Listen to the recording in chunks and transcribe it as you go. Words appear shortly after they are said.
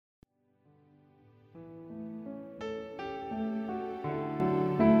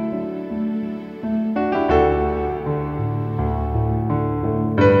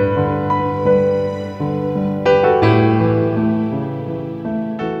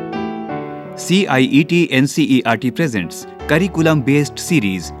CIET NCERT presents curriculum-based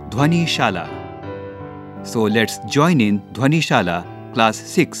series Dhwani Shala. So let's join in Dhwani Shala, Class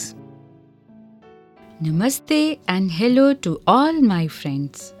 6. Namaste and hello to all my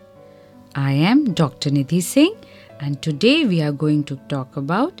friends. I am Dr. Nidhi Singh and today we are going to talk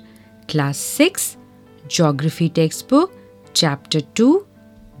about Class 6 Geography textbook Chapter 2,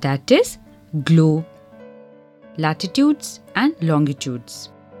 that is Globe, Latitudes and Longitudes.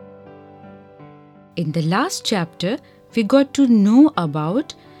 In the last chapter, we got to know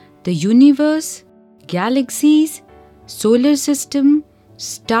about the universe, galaxies, solar system,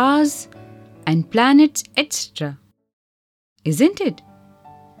 stars and planets, etc. Isn't it?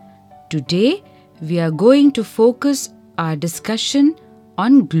 Today, we are going to focus our discussion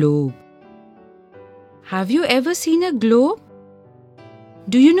on globe. Have you ever seen a globe?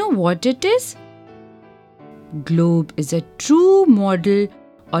 Do you know what it is? Globe is a true model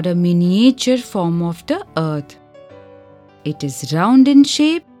or a miniature form of the Earth. It is round in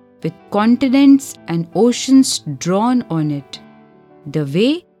shape with continents and oceans drawn on it, the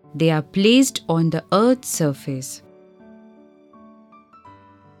way they are placed on the Earth's surface.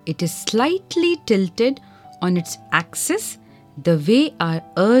 It is slightly tilted on its axis the way our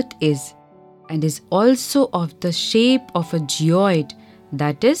Earth is and is also of the shape of a geoid,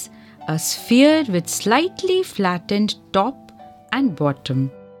 that is, a sphere with slightly flattened top and bottom.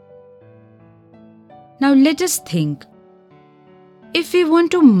 Now let us think. If we want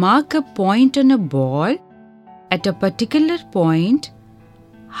to mark a point on a ball at a particular point,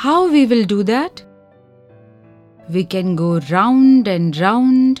 how we will do that? We can go round and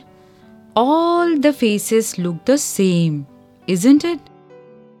round. All the faces look the same, isn't it?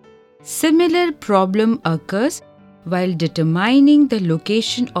 Similar problem occurs while determining the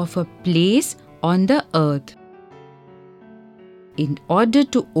location of a place on the Earth. In order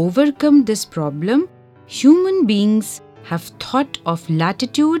to overcome this problem, human beings have thought of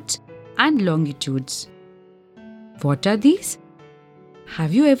latitudes and longitudes. What are these?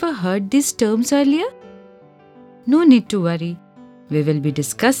 Have you ever heard these terms earlier? No need to worry. We will be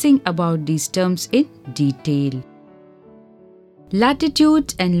discussing about these terms in detail.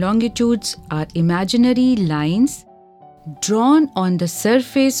 Latitudes and longitudes are imaginary lines drawn on the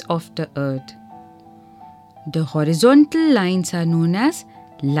surface of the Earth. The horizontal lines are known as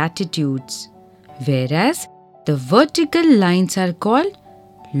latitudes, whereas the vertical lines are called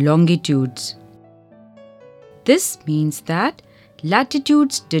longitudes. This means that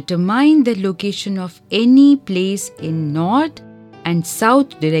latitudes determine the location of any place in north and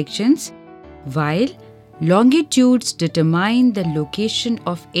south directions, while longitudes determine the location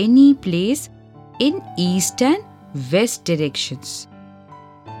of any place in east and west directions.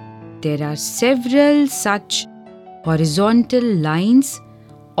 There are several such horizontal lines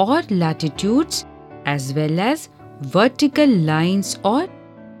or latitudes as well as vertical lines or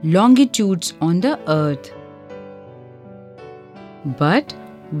longitudes on the Earth. But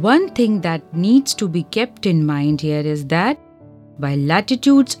one thing that needs to be kept in mind here is that while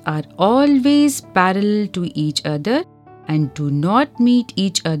latitudes are always parallel to each other and do not meet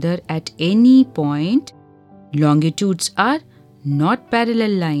each other at any point, longitudes are not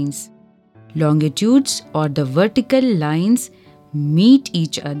parallel lines. Longitudes or the vertical lines meet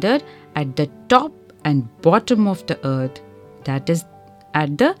each other at the top and bottom of the Earth, that is,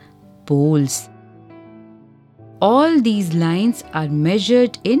 at the poles. All these lines are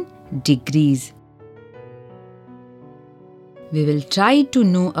measured in degrees. We will try to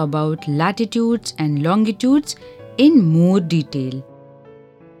know about latitudes and longitudes in more detail.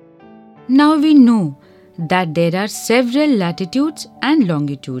 Now we know that there are several latitudes and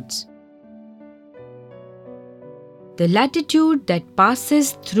longitudes. The latitude that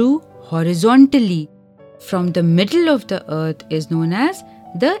passes through horizontally from the middle of the Earth is known as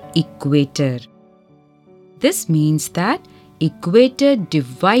the equator. This means that equator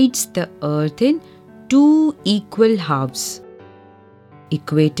divides the Earth in two equal halves.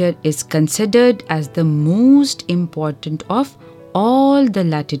 Equator is considered as the most important of all the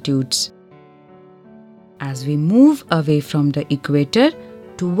latitudes. As we move away from the equator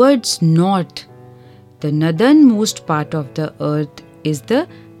towards north, the northernmost part of the Earth is the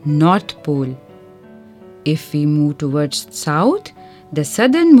North Pole. If we move towards south, the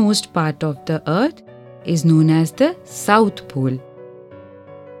southernmost part of the Earth is known as the South Pole.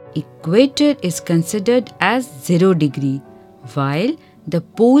 Equator is considered as 0 degree, while the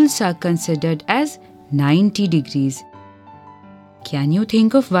poles are considered as 90 degrees. Can you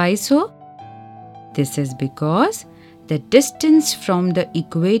think of why so? This is because the distance from the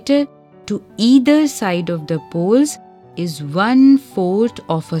equator to either side of the poles is 1/4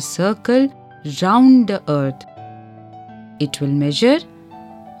 of a circle round the earth. It will measure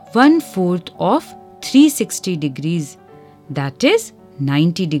 1/4 of 360 degrees, that is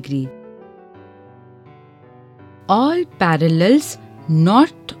 90 degrees. All parallels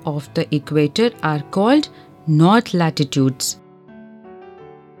north of the equator are called north latitudes.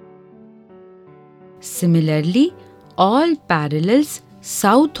 Similarly, all parallels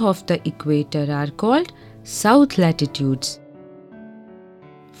south of the equator are called south latitudes.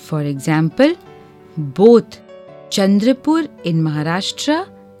 For example, both Chandrapur in Maharashtra,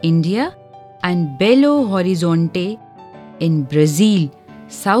 India, and Belo Horizonte in Brazil,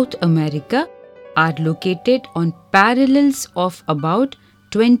 South America, are located on parallels of about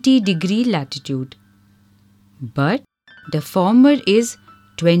 20-degree latitude. But the former is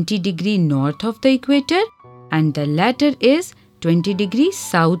 20 degrees north of the equator and the latter is 20 degrees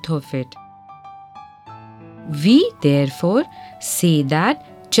south of it. We therefore say that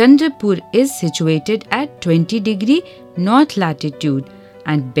Chandrapur is situated at 20 degrees north latitude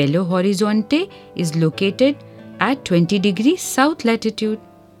and Belo Horizonte is located at 20 degrees south latitude.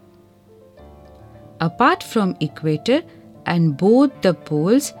 Apart from equator and both the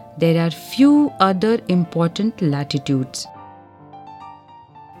poles, there are few other important latitudes.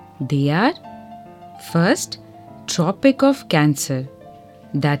 They are: first, Tropic of Cancer,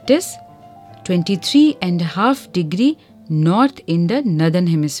 that is 23.5 degrees north in the northern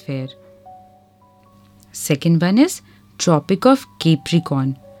hemisphere. Second one is Tropic of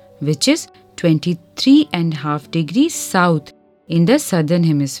Capricorn, which is 23.5 degrees south in the southern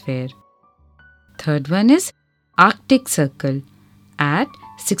hemisphere. Third one is Arctic Circle at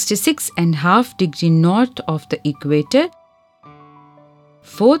 66.5 degrees north of the equator.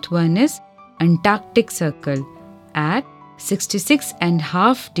 Fourth one is Antarctic Circle at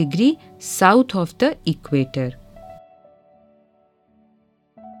 66.5 degrees south of the equator.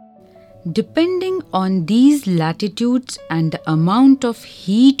 Depending on these latitudes and the amount of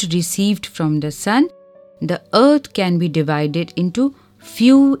heat received from the sun, the earth can be divided into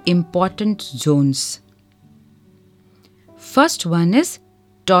few important zones. First one is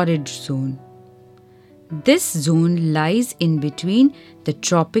Torrid Zone. This zone lies in between the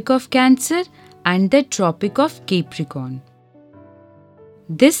Tropic of Cancer and the Tropic of Capricorn.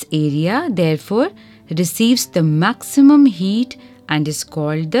 This area therefore receives the maximum heat and is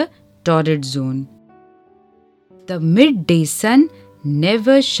called the Torrid Zone. The midday sun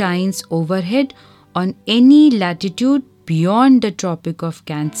never shines overhead on any latitude beyond the Tropic of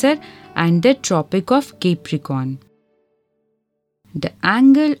Cancer and the Tropic of Capricorn. The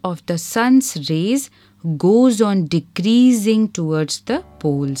angle of the sun's rays goes on decreasing towards the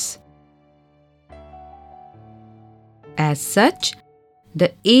poles. As such,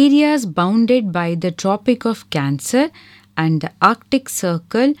 the areas bounded by the Tropic of Cancer and the Arctic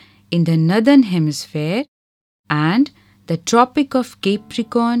Circle in the northern hemisphere and the Tropic of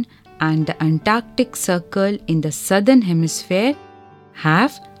Capricorn and the Antarctic Circle in the southern hemisphere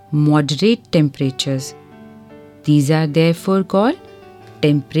have moderate temperatures. These are therefore called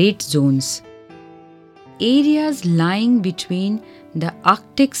temperate zones. Areas lying between the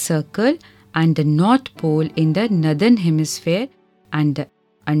Arctic Circle and the North Pole in the northern hemisphere and the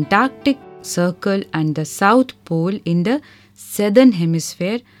Antarctic Circle and the South Pole in the southern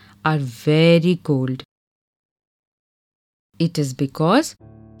hemisphere are very cold. It is because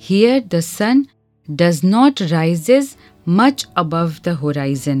here the sun does not rise much above the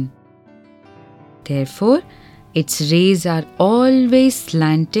horizon. Therefore, its rays are always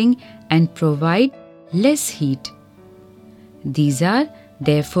slanting and provide less heat. These are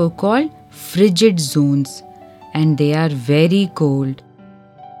therefore called frigid zones and they are very cold.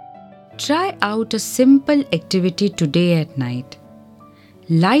 Try out a simple activity today at night.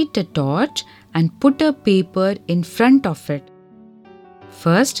 Light a torch and put a paper in front of it.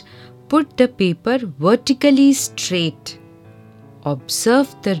 First, put the paper vertically straight.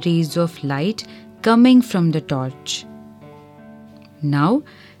 Observe the rays of light coming from the torch. Now,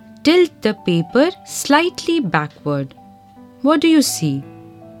 tilt the paper slightly backward. What do you see?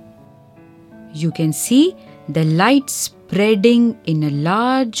 You can see the light spreading in a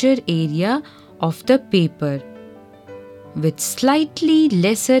larger area of the paper with slightly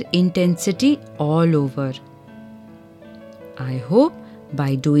lesser intensity all over. I hope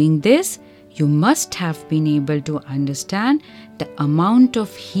by doing this, you must have been able to understand the amount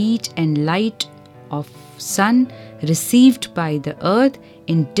of heat and light of sun received by the earth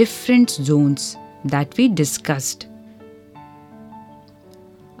in different zones that we discussed.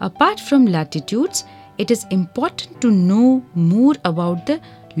 Apart from latitudes, it is important to know more about the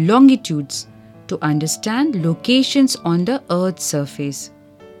longitudes to understand locations on the earth's surface.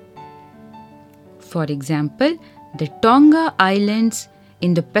 For example, the Tonga Islands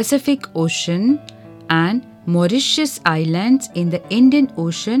in the Pacific Ocean and Mauritius Islands in the Indian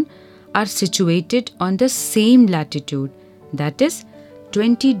Ocean are situated on the same latitude, that is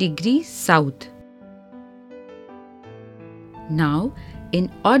 20 degrees south. Now, in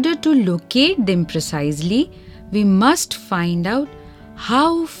order to locate them precisely, we must find out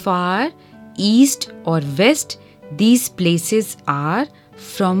how far east or west these places are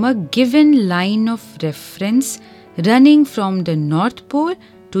from a given line of reference running from the North Pole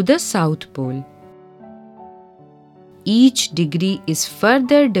to the South Pole. Each degree is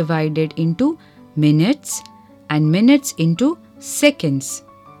further divided into minutes and minutes into seconds.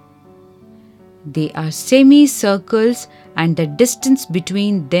 They are semicircles and the distance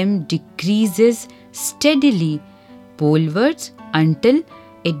between them decreases steadily polewards until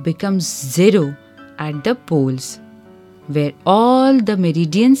it becomes zero at the poles, where all the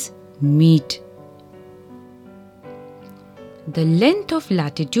meridians meet. The length of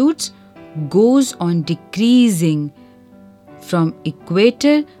latitudes goes on decreasing from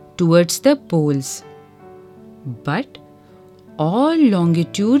equator towards the poles, but all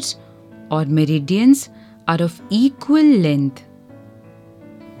longitudes or meridians are of equal length.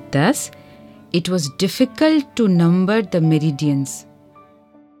 Thus, it was difficult to number the meridians.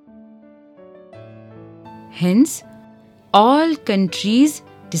 Hence, all countries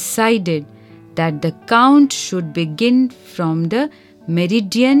decided that the count should begin from the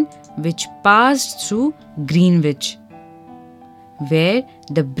meridian which passed through Greenwich, where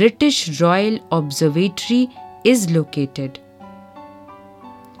the British Royal Observatory is located.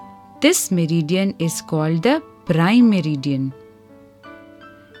 This meridian is called the prime meridian.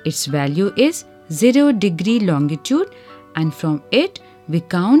 Its value is 0 degree longitude, and from it we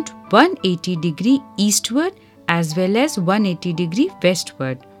count 180 degree eastward as well as 180 degree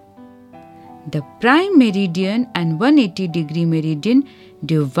westward. The prime meridian and 180 degree meridian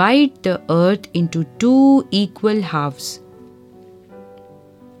divide the earth into two equal halves.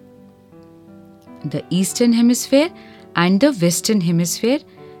 The eastern hemisphere and the western hemisphere,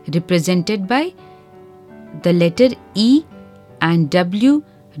 represented by the letter E and W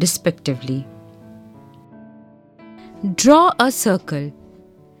respectively. Draw a circle.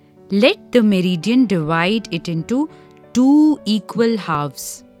 Let the meridian divide it into two equal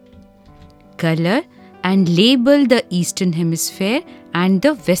halves. Color and label the eastern hemisphere and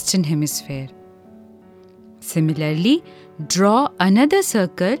the western hemisphere. Similarly, draw another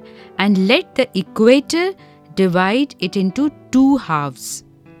circle and let the equator divide it into two halves.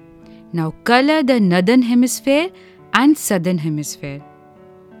 Now color the northern hemisphere and southern hemisphere.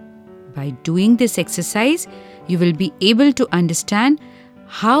 By doing this exercise, you will be able to understand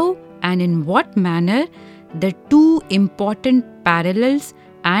how and in what manner the two important parallels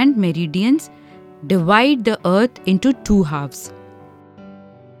and meridians divide the earth into two halves.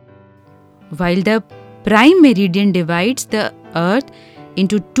 While the prime meridian divides the earth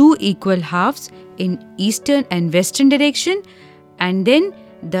into two equal halves in eastern and western direction, and then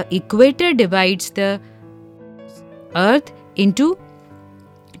the equator divides the earth into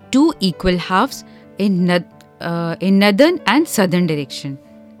two equal halves in northern and southern direction.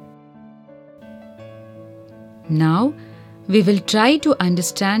 Now, we will try to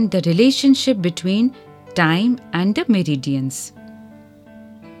understand the relationship between time and the meridians.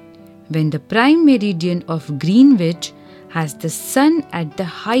 When the prime meridian of Greenwich has the sun at the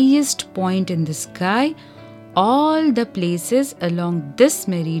highest point in the sky, all the places along this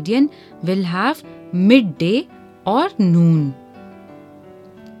meridian will have midday or noon.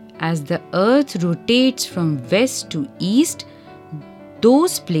 As the earth rotates from west to east,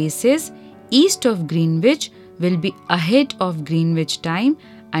 those places east of Greenwich will be ahead of Greenwich time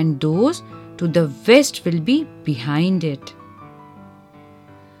and those to the west will be behind it.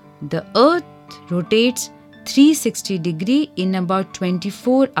 The earth rotates 360 degrees in about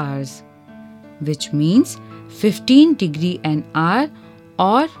 24 hours, which means 15 degrees an hour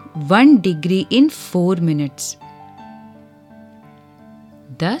or 1 degree in 4 minutes.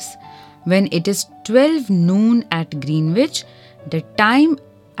 Thus, when it is 12 noon at Greenwich, the time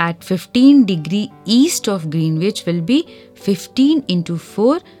at 15 degrees east of Greenwich will be 15 into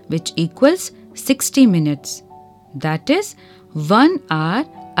 4, which equals 60 minutes. That is 1 hour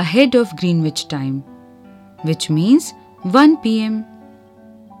ahead of Greenwich time, which means 1 p.m.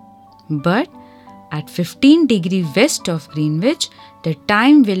 But at 15 degrees west of Greenwich, the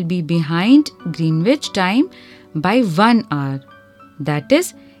time will be behind Greenwich time by 1 hour. That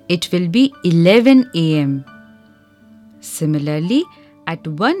is, it will be 11 a.m. Similarly, at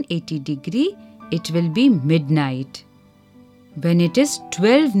 180 degrees, it will be midnight. When it is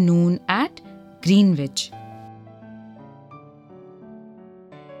 12 noon at Greenwich.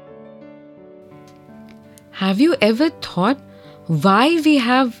 Have you ever thought why we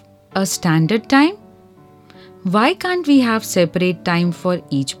have a standard time? Why can't we have separate time for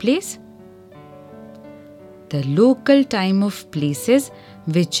each place? The local time of places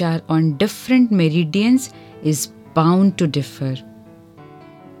which are on different meridians is bound to differ.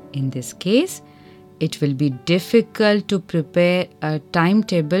 In this case, it will be difficult to prepare a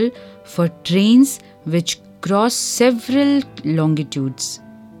timetable for trains which cross several longitudes.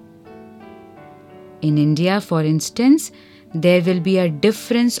 In India, for instance, there will be a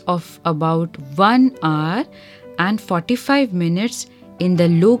difference of about 1 hour and 45 minutes in the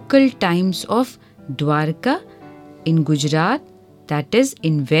local times of Dwarka in Gujarat, that is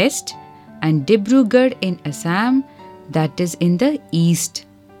in west, and Dibrugarh in Assam, that is in the east.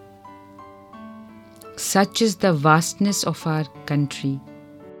 Such is the vastness of our country.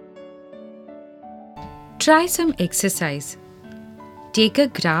 Try some exercise. Take a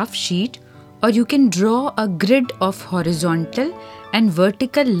graph sheet, or you can draw a grid of horizontal and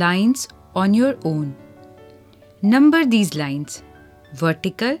vertical lines on your own. Number these lines,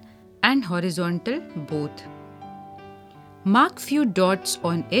 vertical and horizontal both. Mark few dots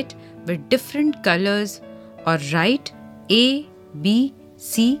on it with different colors or write A, B,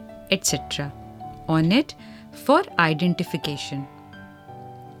 C, etc. on it for identification.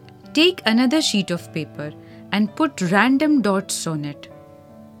 Take another sheet of paper and put random dots on it.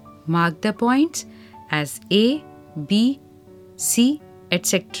 Mark the points as A, B, C,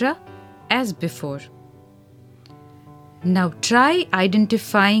 etc. as before. Now try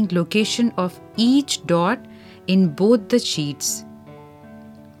identifying location of each dot in both the sheets.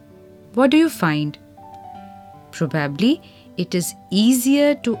 What do you find? Probably it is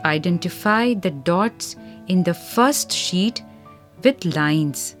easier to identify the dots in the first sheet with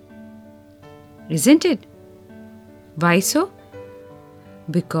lines. Isn't it? Why so?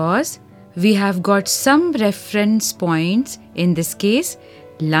 Because we have got some reference points, in this case,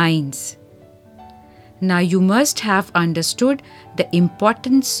 lines. Now you must have understood the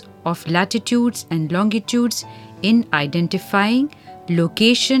importance of latitudes and longitudes in identifying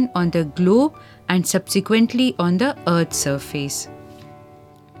location on the globe and subsequently on the Earth's surface.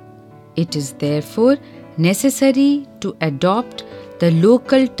 It is therefore necessary to adopt the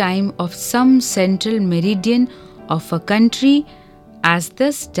local time of some central meridian of a country as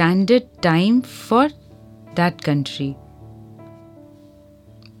the standard time for that country.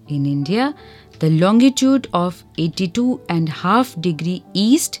 In India, the longitude of 82.5 degree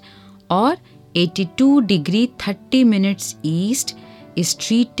east or 82 degree 30 minutes east is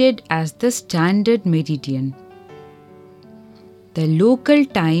treated as the standard meridian. The local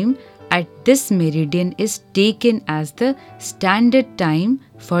time at this meridian is taken as the standard time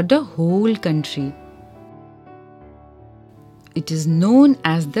for the whole country. It is known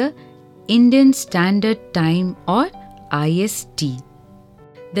as the Indian Standard Time or IST.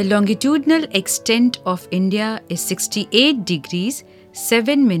 The longitudinal extent of India is 68 degrees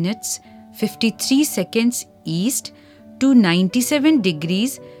 7 minutes 53 seconds east to 97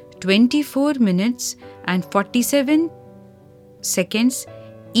 degrees 24 minutes and 47 seconds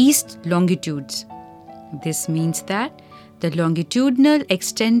east longitudes. This means that the longitudinal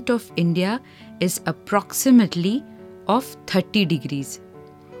extent of India is approximately of 30 degrees.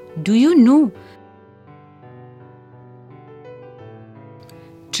 Do you know?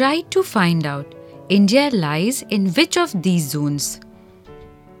 Try to find out India lies in which of these zones?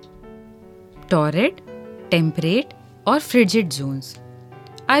 Torrid, temperate or frigid zones.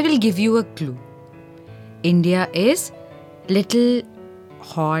 I will give you a clue. India is little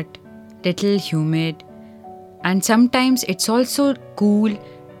hot, little humid, and sometimes it's also cool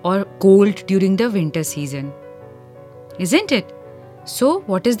or cold during the winter season. Isn't it? So,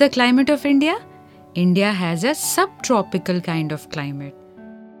 what is the climate of India? India has a subtropical kind of climate.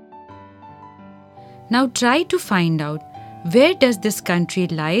 Now try to find out where does this country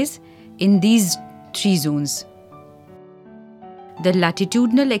lies in these three zones. The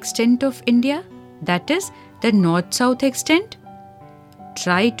latitudinal extent of India, that is the north-south extent.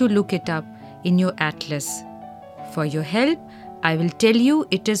 Try to look it up in your atlas. For your help, I will tell you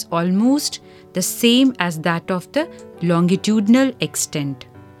it is almost the same as that of the longitudinal extent.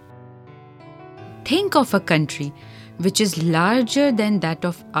 Think of a country which is larger than that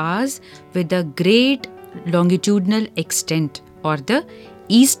of ours with a great longitudinal extent or the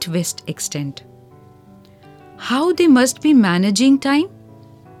east-west extent. How they must be managing time?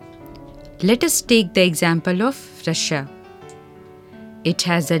 Let us take the example of Russia. It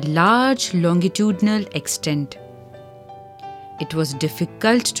has a large longitudinal extent. it was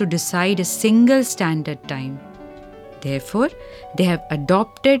difficult to decide a single standard time. Therefore, they have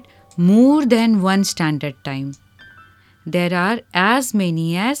adopted more than one standard time. There are as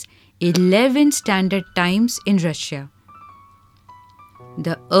many as 11 standard times in Russia.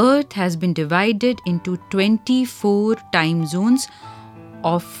 The earth has been divided into 24 time zones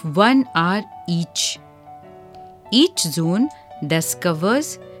of 1 hour each. Each zone thus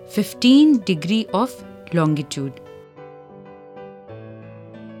covers 15 degrees of longitude.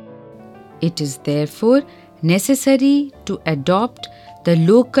 It is therefore necessary to adopt the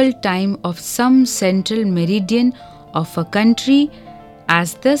local time of some central meridian of a country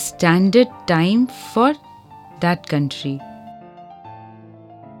as the standard time for that country.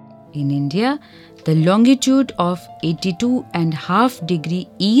 In India, the longitude of 82.5 degree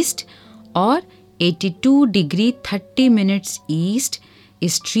east or 82 degree 30 minutes east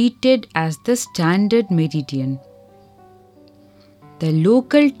is treated as the standard meridian. The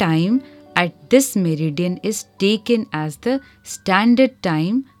local time at this meridian is taken as the standard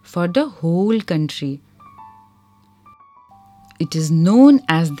time for the whole country. It is known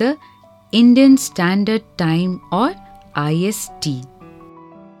as the Indian Standard Time or IST.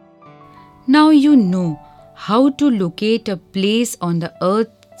 Now you know how to locate a place on the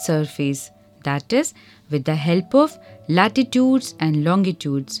Earth's surface, that is, with the help of latitudes and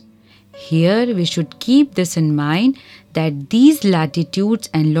longitudes. Here we should keep this in mind that these latitudes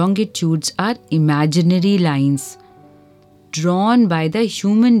and longitudes are imaginary lines drawn by the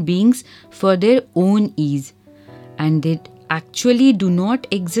human beings for their own ease, and they actually do not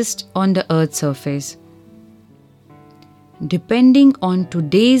exist on the Earth's surface. Depending on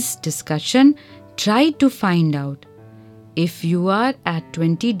today's discussion, try to find out if you are at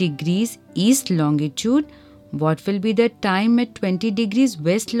 20 degrees east longitude, what will be the time at 20 degrees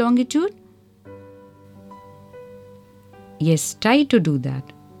west longitude? Yes, try to do that.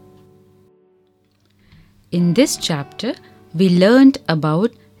 In this chapter, we learned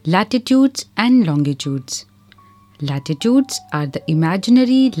about latitudes and longitudes. Latitudes are the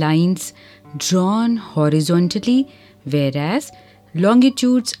imaginary lines drawn horizontally, whereas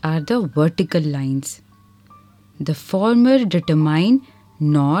longitudes are the vertical lines. The former determine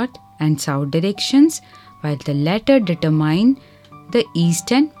north and south directions, while the latter determine the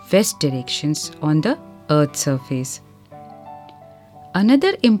east and west directions on the Earth's surface.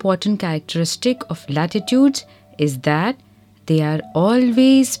 Another important characteristic of latitudes is that they are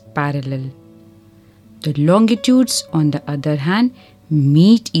always parallel. The longitudes, on the other hand,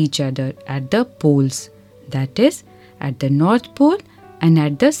 meet each other at the poles, that is, at the North Pole and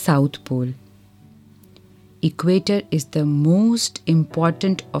at the South Pole. Equator is the most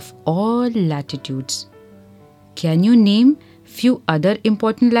important of all latitudes. Can you name few other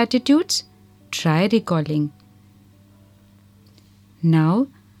important latitudes? Try recalling. Now,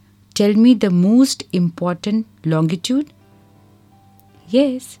 tell me the most important longitude.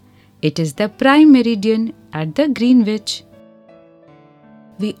 Yes, it is the prime meridian at the Greenwich.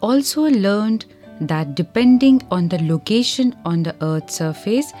 We also learned that depending on the location on the Earth's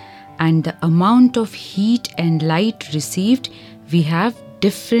surface and the amount of heat and light received, we have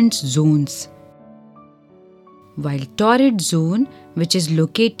different zones. While torrid zone, which is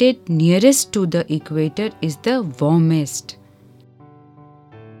located nearest to the equator, is the warmest.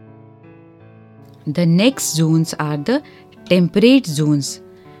 The next zones are the temperate zones,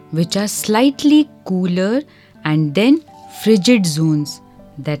 which are slightly cooler, and then frigid zones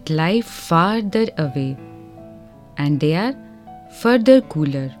that lie farther away, and they are further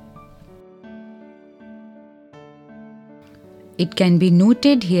cooler. It can be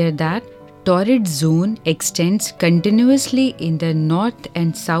noted here that torrid zone extends continuously in the north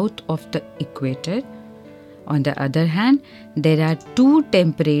and south of the equator. On the other hand, there are 2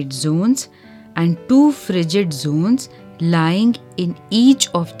 temperate zones and 2 frigid zones lying in each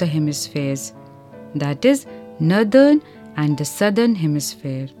of the hemispheres, that is, northern and the southern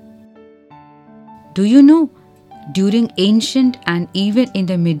hemisphere. Do you know, during ancient and even in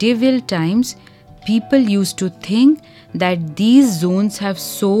the medieval times, people used to think that these zones have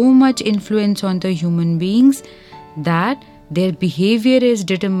so much influence on the human beings that their behavior is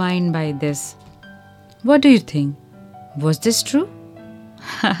determined by this. What do you think? Was this true?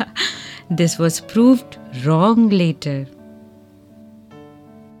 This was proved wrong later.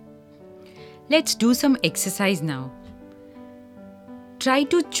 Let's do some exercise now. Try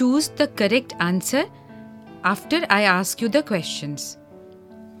to choose the correct answer after I ask you the questions.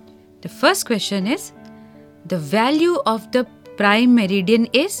 The first question is, the value of the prime meridian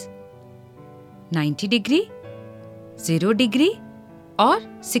is 90 degree, 0 degree or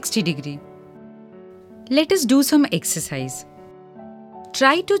 60 degree. Let us do some exercise.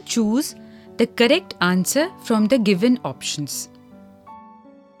 try to choose the correct answer from the given options.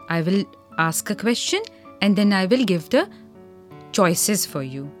 I will ask a question and then I will give the choices for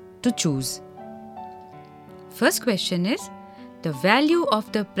you to choose. First question is, the value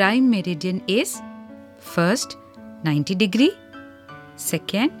of the prime meridian is first 90 degree,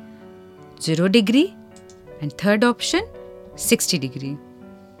 second 0 degree, and third option 60 degree.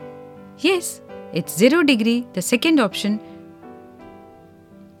 Yes, it's 0 degree, the second option.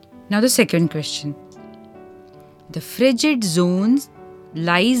 Now the second question. The frigid zone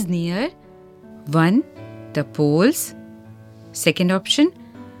lies near 1. The poles, second option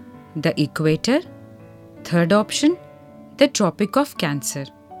the equator, third option the Tropic of Cancer.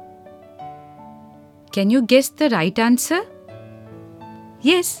 Can you guess the right answer?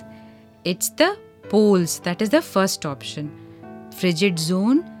 Yes, it's the poles, that is the first option. Frigid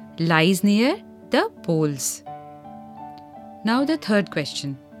zone lies near the poles. Now the third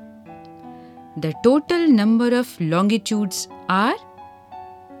question. The total number of longitudes are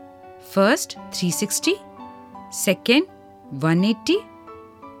first 360, second 180,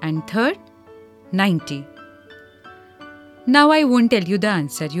 and third 90. Now I won't tell you the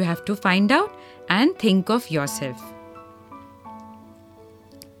answer. You have to find out and think of yourself.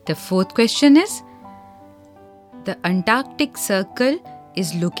 The fourth question is, the Antarctic Circle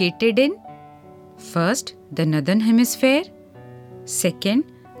is located in first the northern hemisphere, second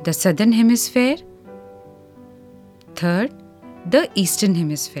the southern hemisphere, third the eastern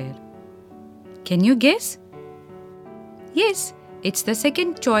hemisphere. Can you guess? Yes, it's the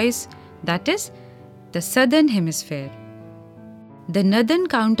second choice, that is the southern hemisphere. The northern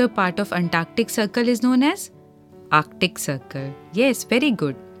counterpart of Antarctic Circle is known as Arctic Circle. Yes, very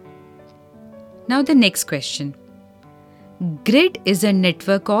good. Now the next question. Grid is a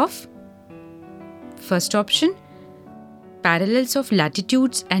network of first option parallels of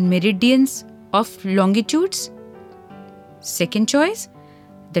latitudes and meridians of longitudes. Second choice,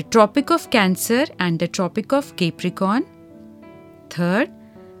 the Tropic of Cancer and the Tropic of Capricorn. Third,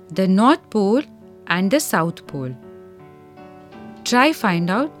 the North Pole and the South Pole. Try find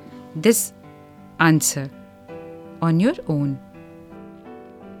out this answer on your own.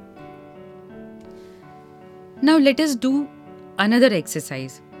 Now let us do another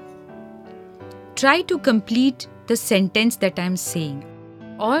exercise. Try to complete the sentence that I am saying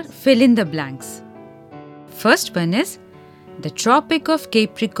or fill in the blanks. First one is, the Tropic of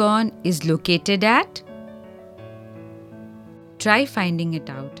Capricorn is located at. Try finding it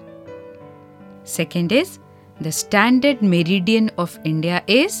out. Second is, the standard meridian of India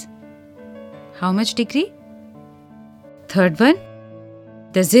is how much degree? Third one,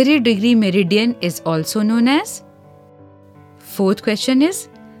 the 0 degree meridian is also known as. Fourth question is,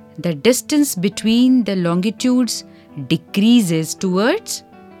 the distance between the longitudes decreases towards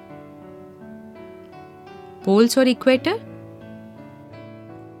poles or equator.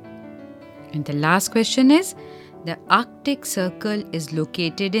 And the last question is, the Arctic Circle is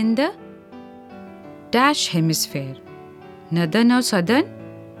located in the dash hemisphere, northern or southern?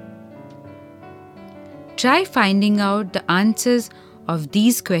 Try finding out the answers of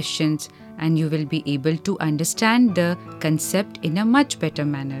these questions and you will be able to understand the concept in a much better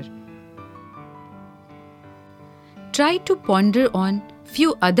manner. Try to ponder on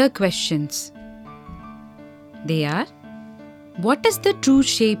few other questions. They are, what is the true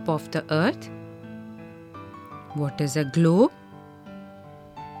shape of the earth? What is a globe?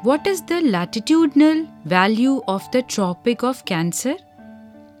 What is the latitudinal value of the Tropic of Cancer?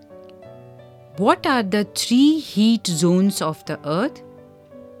 What are the 3 heat zones of the earth?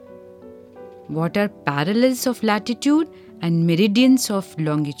 What are parallels of latitude and meridians of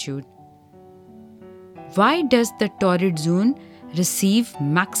longitude? Why does the torrid zone receive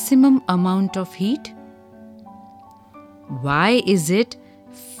maximum amount of heat? Why is it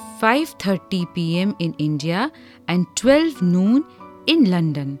 5:30 p.m. in India and 12 noon in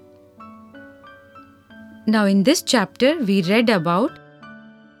London? Now in this chapter we read about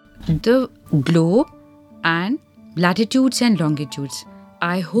the globe and latitudes and longitudes.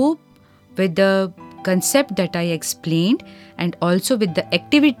 I hope with the concept that I explained and also with the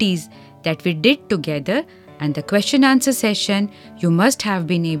activities that we did together and the question answer session, you must have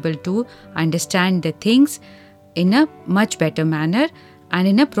been able to understand the things in a much better manner and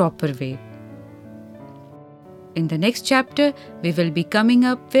in a proper way. In the next chapter, we will be coming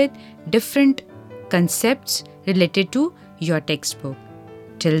up with different concepts related to your textbook.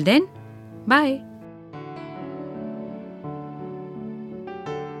 Till then, bye.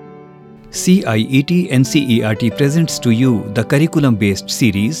 CIET NCERT presents to you the curriculum-based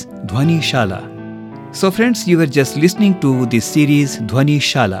series Dhwani Shala. So friends, you were just listening to the series Dhwani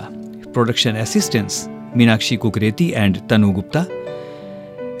Shala. Production assistants Meenakshi Kukreti and Tanu Gupta.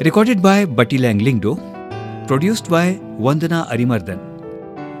 Recorded by Batilang Lingdo. Produced by Vandana Arimardhan.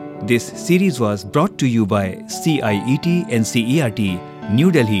 This series was brought to you by CIET NCERT,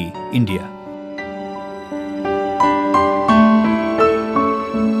 New Delhi, India.